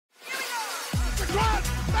run!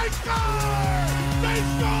 They score! They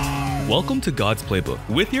score! Welcome to God's Playbook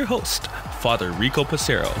with your host, Father Rico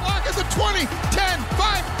Passero. Lock at the 20, 10,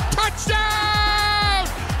 5, touchdown!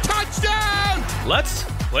 Touchdown! Let's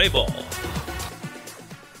play ball.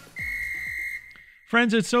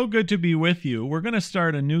 Friends, it's so good to be with you. We're going to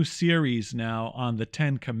start a new series now on the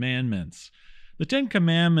Ten Commandments. The Ten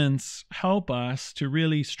Commandments help us to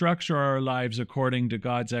really structure our lives according to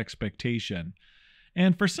God's expectation.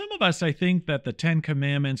 And for some of us, I think that the Ten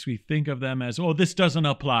Commandments, we think of them as, oh, this doesn't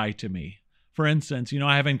apply to me. For instance,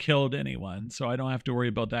 I haven't killed anyone, so I don't have to worry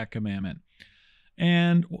about that commandment.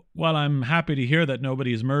 And while I'm happy to hear that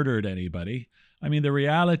nobody's murdered anybody, the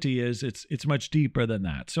reality is it's much deeper than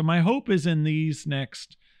that. So my hope is in these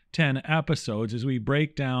next 10 episodes, as we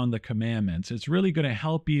break down the commandments, it's really going to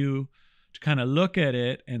help you to kind of look at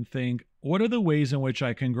it and think, what are the ways in which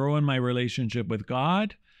I can grow in my relationship with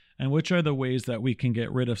God? And which are the ways that we can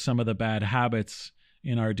get rid of some of the bad habits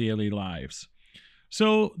in our daily lives?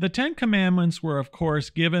 So the Ten Commandments were, of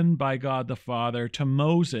course, given by God the Father to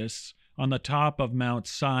Moses on the top of Mount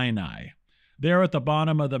Sinai. There at the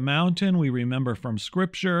bottom of the mountain, we remember from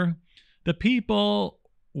Scripture, the people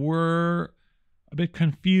were a bit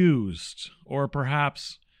confused, or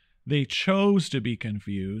perhaps they chose to be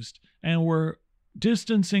confused and were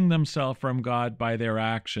distancing themselves from God by their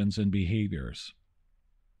actions and behaviors.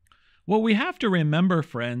 What we have to remember,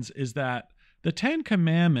 friends, is that the Ten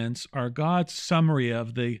Commandments are God's summary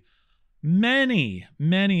of the many,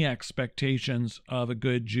 many expectations of a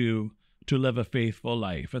good Jew to live a faithful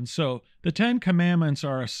life. And so the Ten Commandments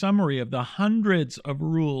are a summary of the hundreds of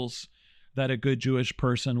rules that a good Jewish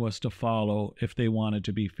person was to follow if they wanted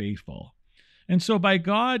to be faithful. And so by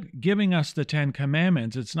God giving us the Ten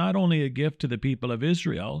Commandments, it's not only a gift to the people of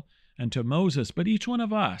Israel and to Moses, but each one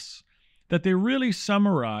of us, that they really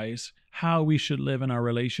summarize how we should live in our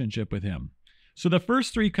relationship with Him. So the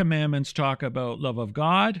first 3 commandments talk about love of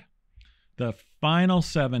God. The final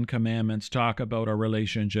 7 commandments talk about our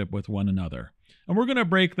relationship with one another. And we're going to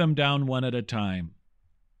break them down one at a time.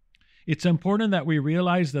 It's important that we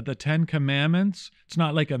realize that the 10 commandments, it's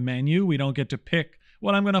not like a menu. We don't get to pick,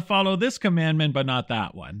 well, I'm going to follow this commandment, but not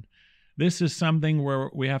that one. This is something where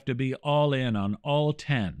we have to be all in on all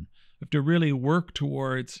 10. We have to really work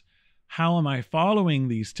towards, how am I following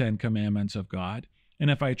these 10 commandments of God? And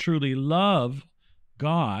if I truly love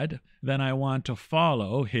God, then I want to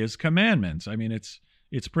follow His commandments.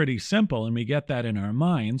 It's pretty simple, and we get that in our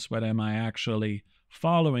minds, but am I actually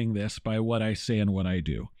following this by what I say and what I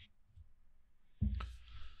do?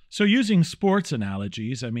 So using sports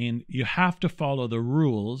analogies, you have to follow the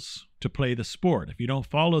rules to play the sport. If you don't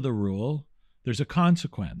follow the rule, there's a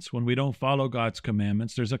consequence. When we don't follow God's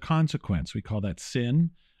commandments, there's a consequence. We call that sin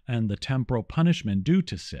and the temporal punishment due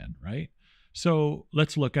to sin, right? So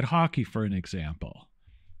let's look at hockey for an example.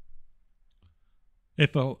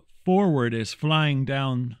 If a forward is flying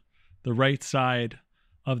down the right side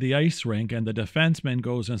of the ice rink and the defenseman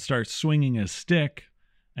goes and starts swinging his stick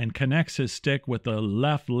and connects his stick with the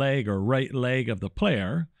left leg or right leg of the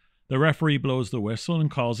player, the referee blows the whistle and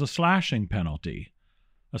calls a slashing penalty.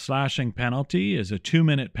 A slashing penalty is a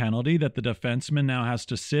 2-minute penalty that the defenseman now has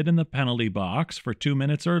to sit in the penalty box for 2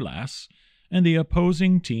 minutes or less, and the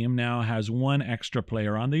opposing team now has 1 extra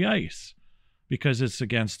player on the ice because it's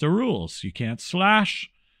against the rules. You can't slash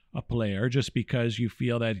a player just because you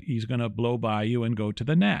feel that he's going to blow by you and go to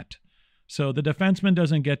the net. So the defenseman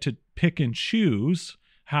doesn't get to pick and choose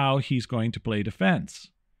how he's going to play defense.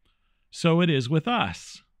 So it is with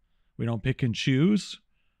us. We don't pick and choose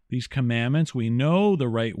these commandments. We know the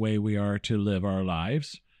right way we are to live our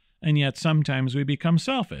lives, and yet sometimes we become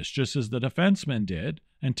selfish, just as the defenseman did,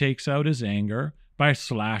 and takes out his anger by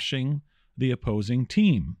slashing the opposing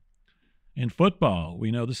team. In football,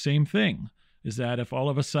 we know the same thing, is that if all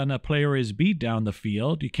of a sudden a player is beat down the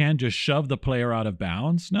field, you can't just shove the player out of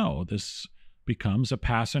bounds. No, this becomes a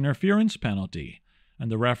pass interference penalty,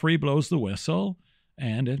 and the referee blows the whistle,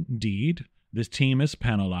 and indeed, this team is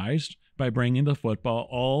penalized by bringing the football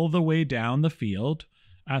all the way down the field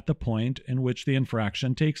at the point in which the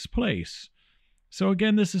infraction takes place. So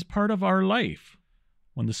again, this is part of our life.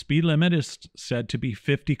 When the speed limit is said to be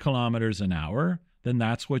 50 kilometers an hour, then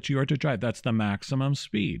that's what you are to drive. That's the maximum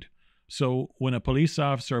speed. So when a police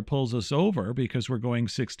officer pulls us over because we're going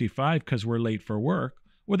 65 because we're late for work,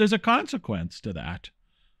 well, there's a consequence to that.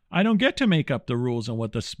 I don't get to make up the rules on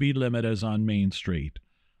what the speed limit is on Main Street,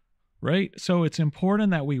 right? So it's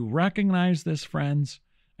important that we recognize this, friends,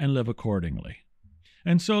 and live accordingly.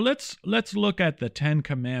 And so let's look at the 10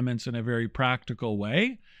 commandments in a very practical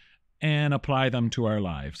way and apply them to our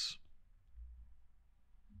lives.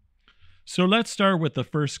 So let's start with the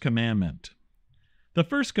first commandment. The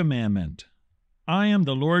first commandment, I am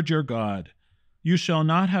the Lord your God. You shall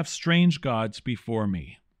not have strange gods before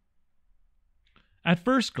me. At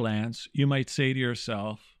first glance, you might say to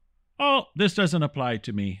yourself, oh, this doesn't apply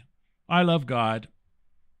to me. I love God.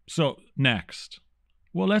 So, next.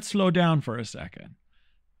 Well, let's slow down for a second.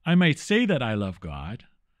 I might say that I love God,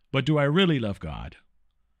 but do I really love God?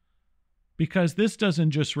 Because this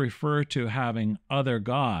doesn't just refer to having other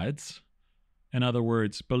gods, in other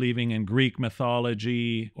words, believing in Greek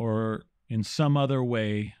mythology or in some other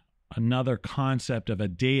way, another concept of a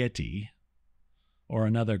deity or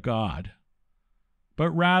another god, but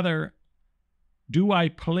rather, do I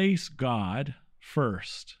place God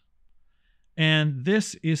first? And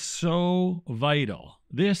this is so vital.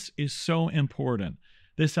 This is so important.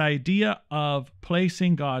 This idea of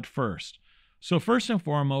placing God first. So first and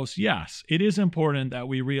foremost, yes, it is important that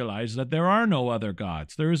we realize that there are no other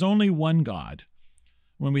gods. There is only one God.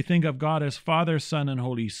 When we think of God as Father, Son, and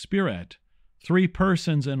Holy Spirit, three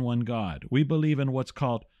persons in one God, we believe in what's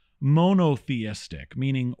called monotheistic,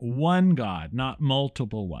 meaning one God, not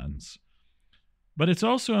multiple ones. But it's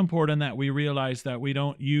also important that we realize that we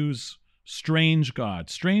don't use strange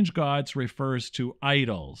gods. Strange gods refers to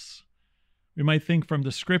idols. We might think from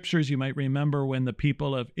the scriptures, you might remember when the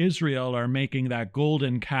people of Israel are making that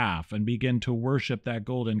golden calf and begin to worship that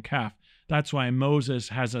golden calf. That's why Moses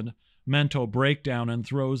has a mental breakdown and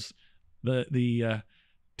throws the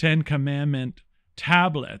Ten Commandment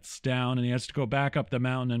tablets down, and he has to go back up the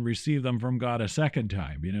mountain and receive them from God a second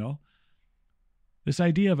time, This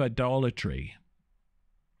idea of idolatry.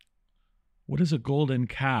 What is a golden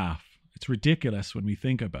calf? It's ridiculous when we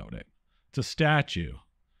think about it. It's a statue.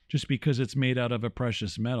 Just because it's made out of a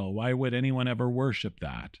precious metal. Why would anyone ever worship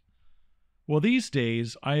that? Well, these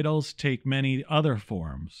days, idols take many other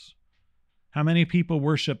forms. How many people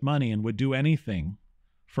worship money and would do anything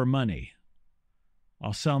for money?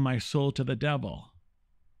 I'll sell my soul to the devil.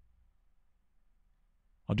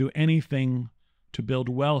 I'll do anything to build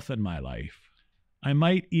wealth in my life. I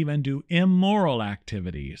might even do immoral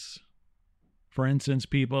activities. For instance,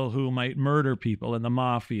 people who might murder people in the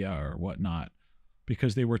mafia or whatnot,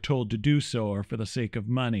 because they were told to do so or for the sake of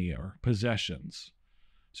money or possessions.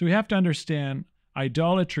 So we have to understand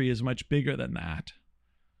idolatry is much bigger than that.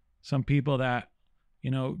 Some people that,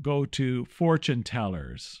 go to fortune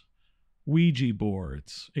tellers, Ouija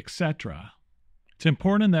boards, etc. It's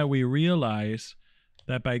important that we realize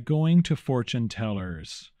that by going to fortune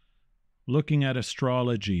tellers, looking at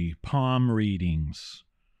astrology, palm readings,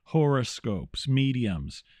 horoscopes,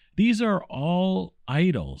 mediums, these are all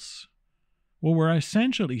idols. What we're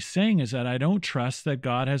essentially saying is that I don't trust that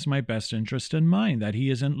God has my best interest in mind, that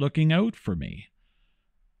he isn't looking out for me.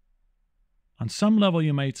 On some level,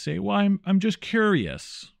 you might say, well, I'm just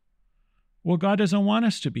curious. Well, God doesn't want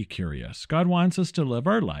us to be curious. God wants us to live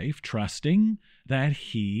our life trusting that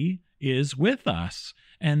he is with us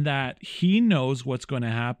and that he knows what's going to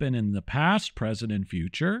happen in the past, present, and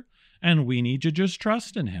future, and we need to just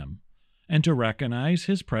trust in him and to recognize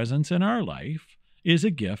his presence in our life is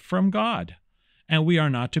a gift from God. And we are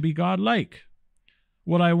not to be God-like.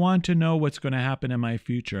 Well, I want to know what's going to happen in my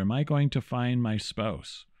future. Am I going to find my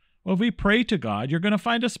spouse? Well, if we pray to God, you're going to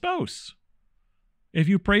find a spouse. If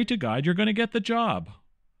you pray to God, you're going to get the job.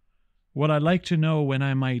 What I'd like to know when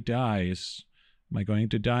I might die is, am I going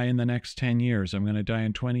to die in the next 10 years? I'm going to die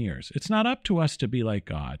in 20 years. It's not up to us to be like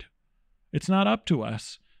God. It's not up to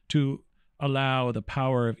us to allow the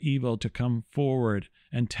power of evil to come forward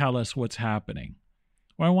and tell us what's happening.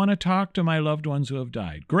 Well, I want to talk to my loved ones who have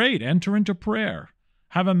died. Great, enter into prayer.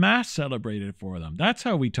 Have a mass celebrated for them. That's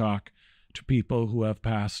how we talk to people who have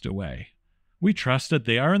passed away. We trust that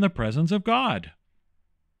they are in the presence of God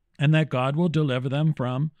and that God will deliver them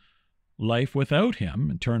from life without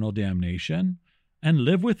him, eternal damnation, and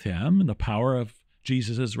live with him in the power of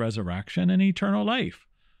Jesus' resurrection and eternal life.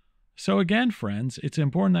 So again, friends, it's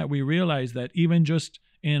important that we realize that even just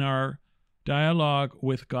in our dialogue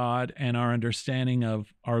with God and our understanding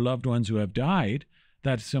of our loved ones who have died,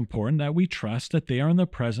 that it's important that we trust that they are in the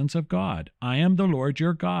presence of God. I am the Lord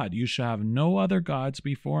your God. You shall have no other gods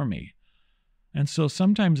before me. And so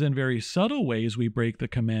sometimes in very subtle ways we break the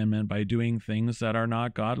commandment by doing things that are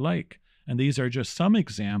not God-like. And these are just some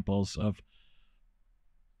examples of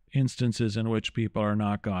instances in which people are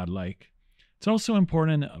not God-like. It's also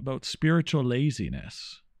important about spiritual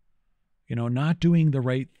laziness, not doing the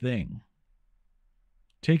right thing.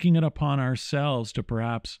 Taking it upon ourselves to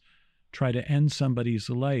perhaps try to end somebody's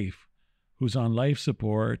life who's on life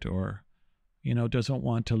support or, doesn't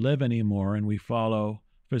want to live anymore, and we follow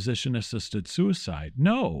physician-assisted suicide.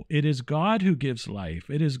 No, it is God who gives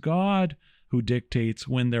life. It is God who dictates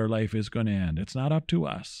when their life is going to end. It's not up to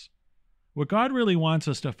us. What God really wants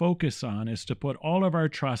us to focus on is to put all of our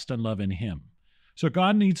trust and love in Him. So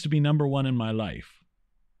God needs to be number one in my life.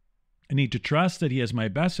 I need to trust that He has my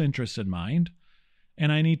best interests in mind,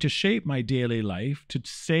 and I need to shape my daily life to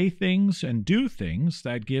say things and do things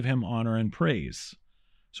that give Him honor and praise.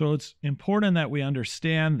 So it's important that we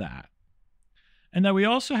understand that. And that we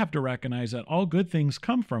also have to recognize that all good things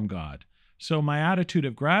come from God. So my attitude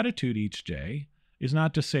of gratitude each day is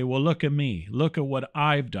not to say, well, look at me. Look at what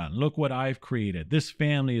I've done. Look what I've created. This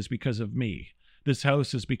family is because of me. This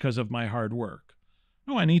house is because of my hard work.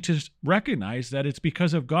 No, I need to recognize that it's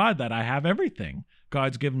because of God that I have everything.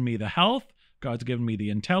 God's given me the health. God's given me the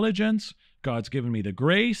intelligence. God's given me the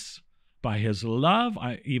grace. By His love,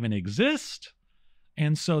 I even exist.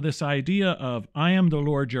 And so this idea of I am the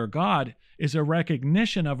Lord your God is a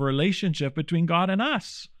recognition of a relationship between God and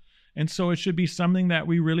us. And so it should be something that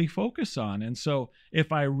we really focus on. And so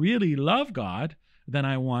if I really love God, then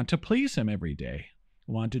I want to please Him every day.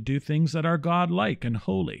 I want to do things that are God-like and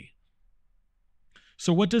holy.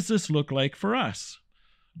 So what does this look like for us?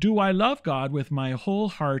 Do I love God with my whole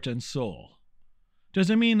heart and soul?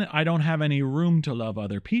 Doesn't mean I don't have any room to love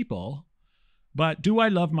other people, but do I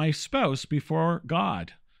love my spouse before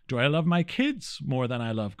God? Do I love my kids more than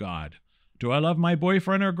I love God? Do I love my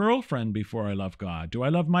boyfriend or girlfriend before I love God? Do I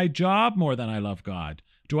love my job more than I love God?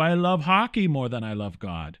 Do I love hockey more than I love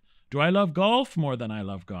God? Do I love golf more than I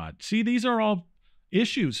love God? See, these are all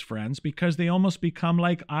issues, friends, because they almost become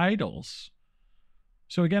like idols.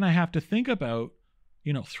 So again, I have to think about,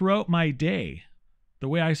 throughout my day, the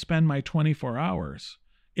way I spend my 24 hours.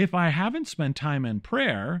 If I haven't spent time in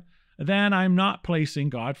prayer, then I'm not placing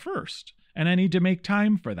God first. And I need to make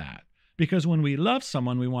time for that. Because when we love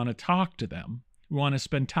someone, we want to talk to them. We want to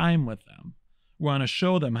spend time with them. We want to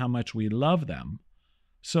show them how much we love them.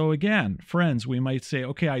 So again, friends, we might say,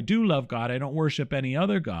 okay, I do love God. I don't worship any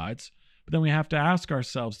other gods. But then we have to ask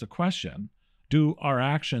ourselves the question, do our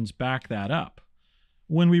actions back that up?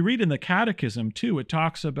 When we read in the Catechism, too, it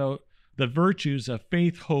talks about the virtues of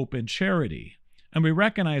faith, hope, and charity. And we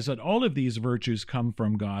recognize that all of these virtues come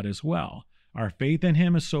from God as well. Our faith in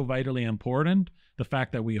Him is so vitally important. The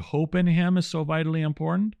fact that we hope in Him is so vitally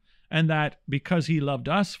important. And that because He loved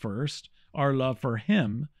us first, our love for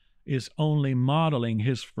Him is only modeling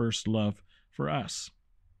His first love for us.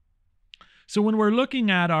 So when we're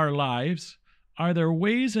looking at our lives, are there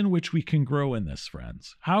ways in which we can grow in this,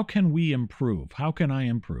 friends? How can we improve? How can I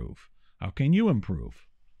improve? How can you improve?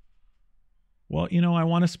 Well, I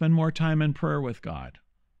want to spend more time in prayer with God.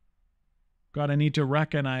 God, I need to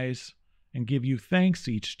recognize and give you thanks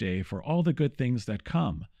each day for all the good things that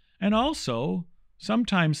come. And also,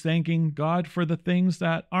 sometimes thanking God for the things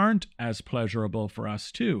that aren't as pleasurable for us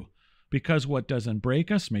too. Because what doesn't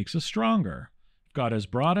break us makes us stronger. If God has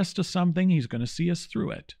brought us to something, He's going to see us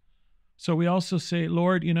through it. So we also say,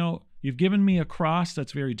 Lord, you've given me a cross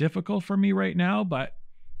that's very difficult for me right now, but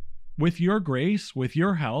with your grace, with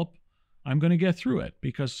your help, I'm going to get through it.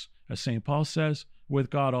 Because as St. Paul says,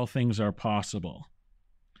 with God, all things are possible.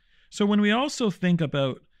 So when we also think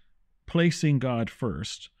about placing God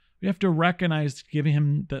first, we have to recognize giving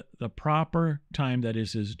Him the proper time that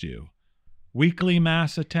is His due. Weekly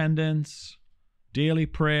Mass attendance, daily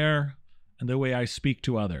prayer, and the way I speak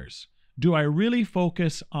to others. Do I really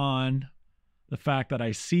focus on the fact that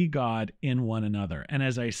I see God in one another? And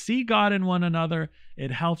as I see God in one another,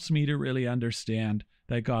 it helps me to really understand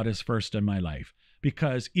that God is first in my life.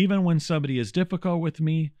 Because even when somebody is difficult with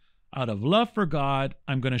me, out of love for God,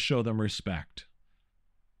 I'm going to show them respect.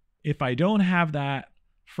 If I don't have that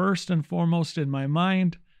first and foremost in my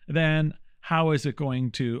mind, then how is it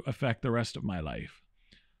going to affect the rest of my life?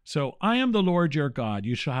 So I am the Lord your God.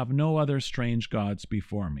 You shall have no other strange gods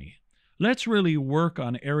before me. Let's really work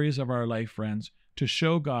on areas of our life, friends, to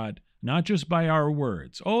show God, not just by our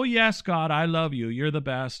words. Oh, yes, God, I love you. You're the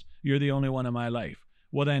best. You're the only one in my life.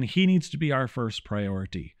 Well, then He needs to be our first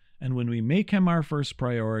priority. And when we make Him our first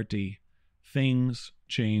priority, things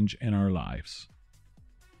change in our lives.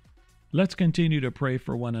 Let's continue to pray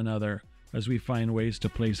for one another as we find ways to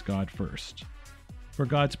place God first. For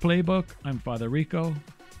God's Playbook, I'm Father Rico.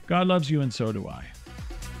 God loves you and so do I.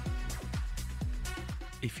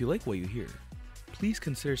 If you like what you hear, please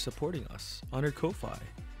consider supporting us on our Ko-Fi,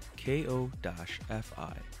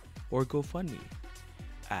 Ko-Fi, or GoFundMe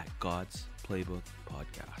at God's Playbook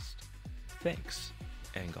Podcast. Thanks,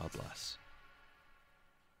 and God bless.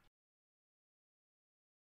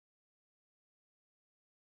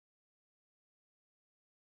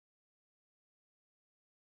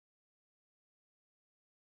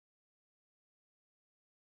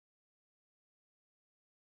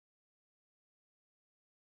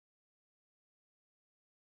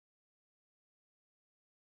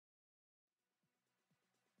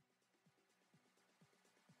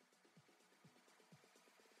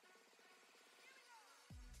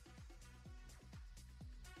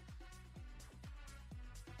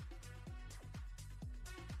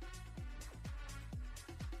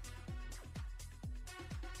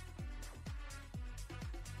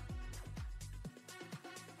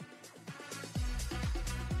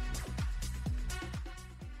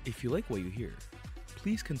 If you like what you hear,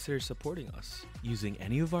 please consider supporting us using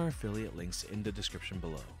any of our affiliate links in the description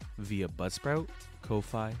below via Buzzsprout,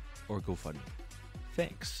 Ko-Fi, or GoFundMe.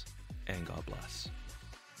 Thanks, and God bless.